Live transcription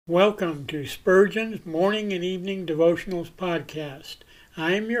Welcome to Spurgeon's Morning and Evening Devotionals Podcast.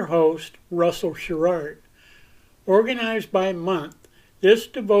 I am your host, Russell Sherrard. Organized by month, this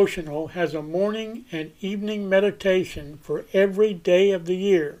devotional has a morning and evening meditation for every day of the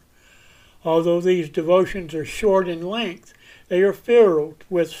year. Although these devotions are short in length, they are filled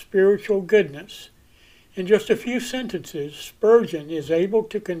with spiritual goodness. In just a few sentences, Spurgeon is able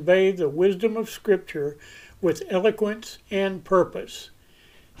to convey the wisdom of Scripture with eloquence and purpose.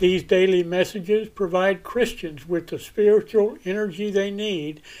 These daily messages provide Christians with the spiritual energy they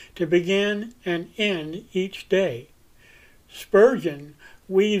need to begin and end each day. Spurgeon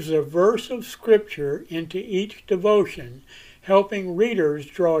weaves a verse of Scripture into each devotion, helping readers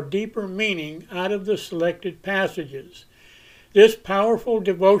draw deeper meaning out of the selected passages. This powerful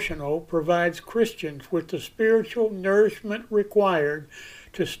devotional provides Christians with the spiritual nourishment required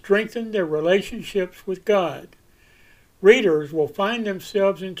to strengthen their relationships with God. Readers will find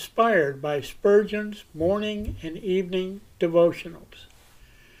themselves inspired by Spurgeon's morning and evening devotionals.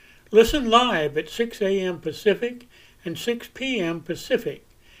 Listen live at 6 a.m. Pacific and 6 p.m. Pacific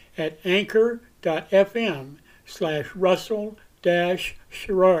at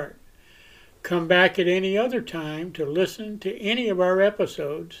anchor.fm/Russell-Sherrard. Come back at any other time to listen to any of our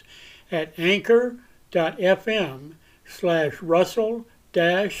episodes at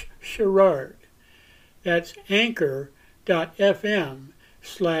anchor.fm/Russell-Sherrard. That's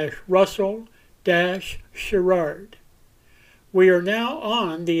anchor.fm/Russell-Sherrard. We are now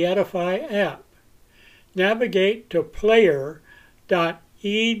on the Edify app. Navigate to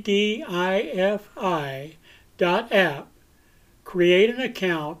player.edifi.app, create an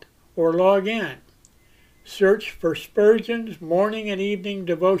account, or log in. Search for Spurgeon's Morning and Evening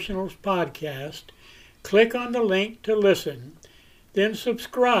Devotionals Podcast, click on the link to listen, then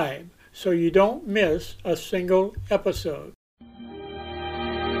subscribe so you don't miss a single episode.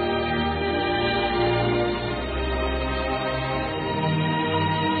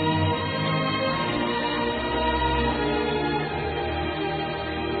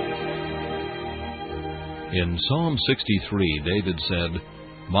 In Psalm 63, David said,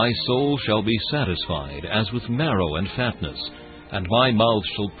 "My soul shall be satisfied as with marrow and fatness, and my mouth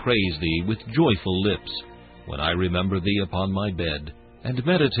shall praise thee with joyful lips, when I remember thee upon my bed, and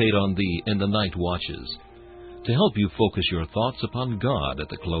meditate on thee in the night watches." To help you focus your thoughts upon God at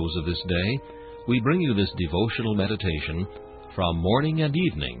the close of this day, we bring you this devotional meditation from Morning and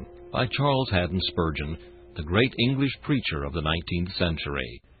Evening by Charles Haddon Spurgeon, the great English preacher of the 19th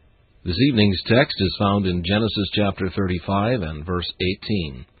century. This evening's text is found in Genesis chapter 35 and verse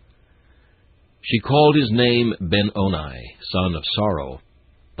 18. "She called his name Ben-Oni, son of sorrow,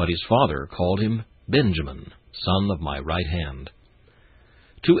 but his father called him Benjamin, son of my right hand."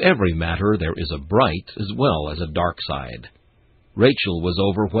 To every matter there is a bright as well as a dark side. Rachel was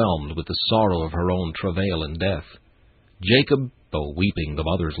overwhelmed with the sorrow of her own travail and death. Jacob, though weeping the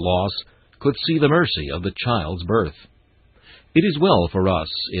mother's loss, could see the mercy of the child's birth. It is well for us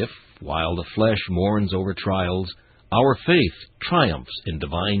if, while the flesh mourns over trials, our faith triumphs in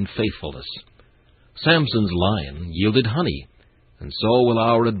divine faithfulness. Samson's lion yielded honey, and so will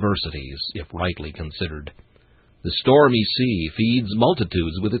our adversities, if rightly considered. The stormy sea feeds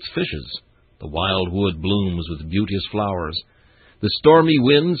multitudes with its fishes. The wild wood blooms with beauteous flowers. The stormy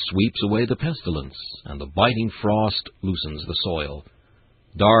wind sweeps away the pestilence, and the biting frost loosens the soil.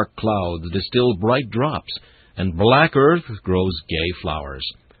 Dark clouds distill bright drops, and black earth grows gay flowers.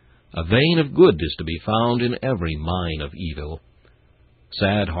 A vein of good is to be found in every mine of evil.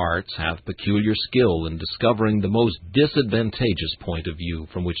 Sad hearts have peculiar skill in discovering the most disadvantageous point of view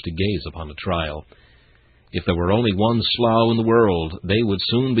from which to gaze upon a trial. If there were only one slough in the world, they would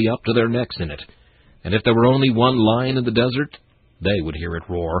soon be up to their necks in it, and if there were only one lion in the desert, they would hear it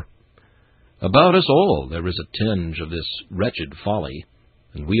roar. About us all there is a tinge of this wretched folly,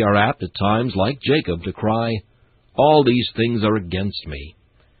 and we are apt at times, like Jacob, to cry, "All these things are against me."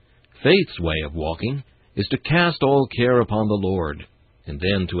 Faith's way of walking is to cast all care upon the Lord, and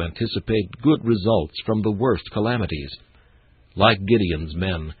then to anticipate good results from the worst calamities. Like Gideon's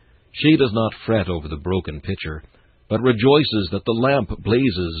men, she does not fret over the broken pitcher, but rejoices that the lamp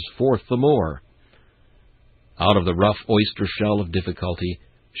blazes forth the more. Out of the rough oyster shell of difficulty,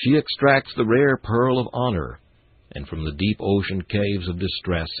 she extracts the rare pearl of honor, and from the deep ocean caves of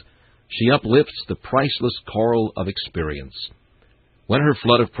distress, she uplifts the priceless coral of experience. When her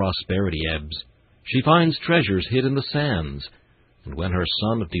flood of prosperity ebbs, she finds treasures hid in the sands, and when her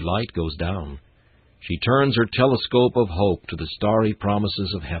sun of delight goes down, she turns her telescope of hope to the starry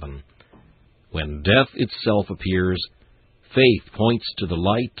promises of heaven. When death itself appears, faith points to the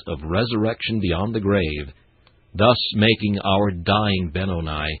light of resurrection beyond the grave, thus making our dying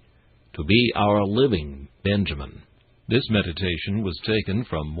Benoni to be our living Benjamin. This meditation was taken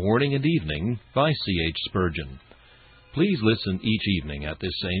from Morning and Evening by C.H. Spurgeon. Please listen each evening at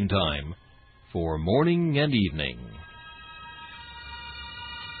this same time for Morning and Evening.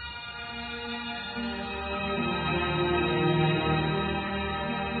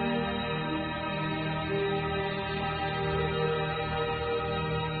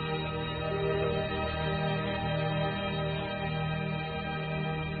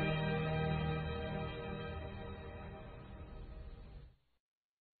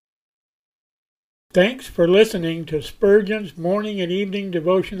 Thanks for listening to Spurgeon's Morning and Evening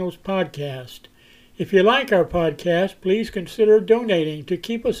Devotionals podcast. If you like our podcast, please consider donating to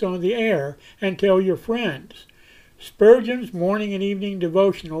keep us on the air and tell your friends. Spurgeon's Morning and Evening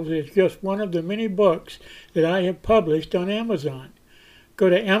Devotionals is just one of the many books that I have published on Amazon. Go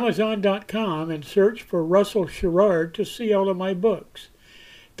to Amazon.com and search for Russell Sherrard to see all of my books.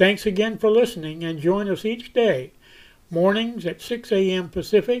 Thanks again for listening, and join us each day, mornings at 6 a.m.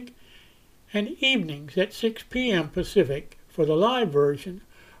 Pacific, and evenings at 6 p.m. Pacific for the live version,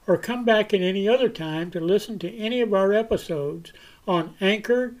 or come back at any other time to listen to any of our episodes on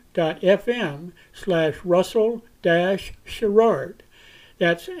anchor.fm/Russell-Sherrard.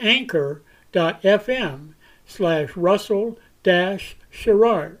 That's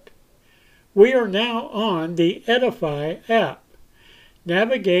anchor.fm/Russell-Sherrard. We are now on the Edify app.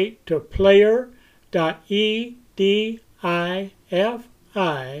 Navigate to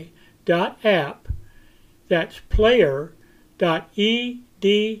player.edifi.app. That's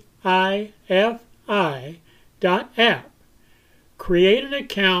player.edifi.app. Create an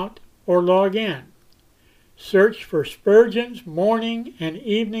account or log in. Search for Spurgeon's Morning and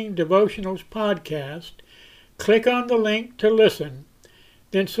Evening Devotionals podcast. Click on the link to listen,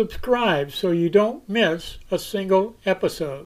 then subscribe so you don't miss a single episode.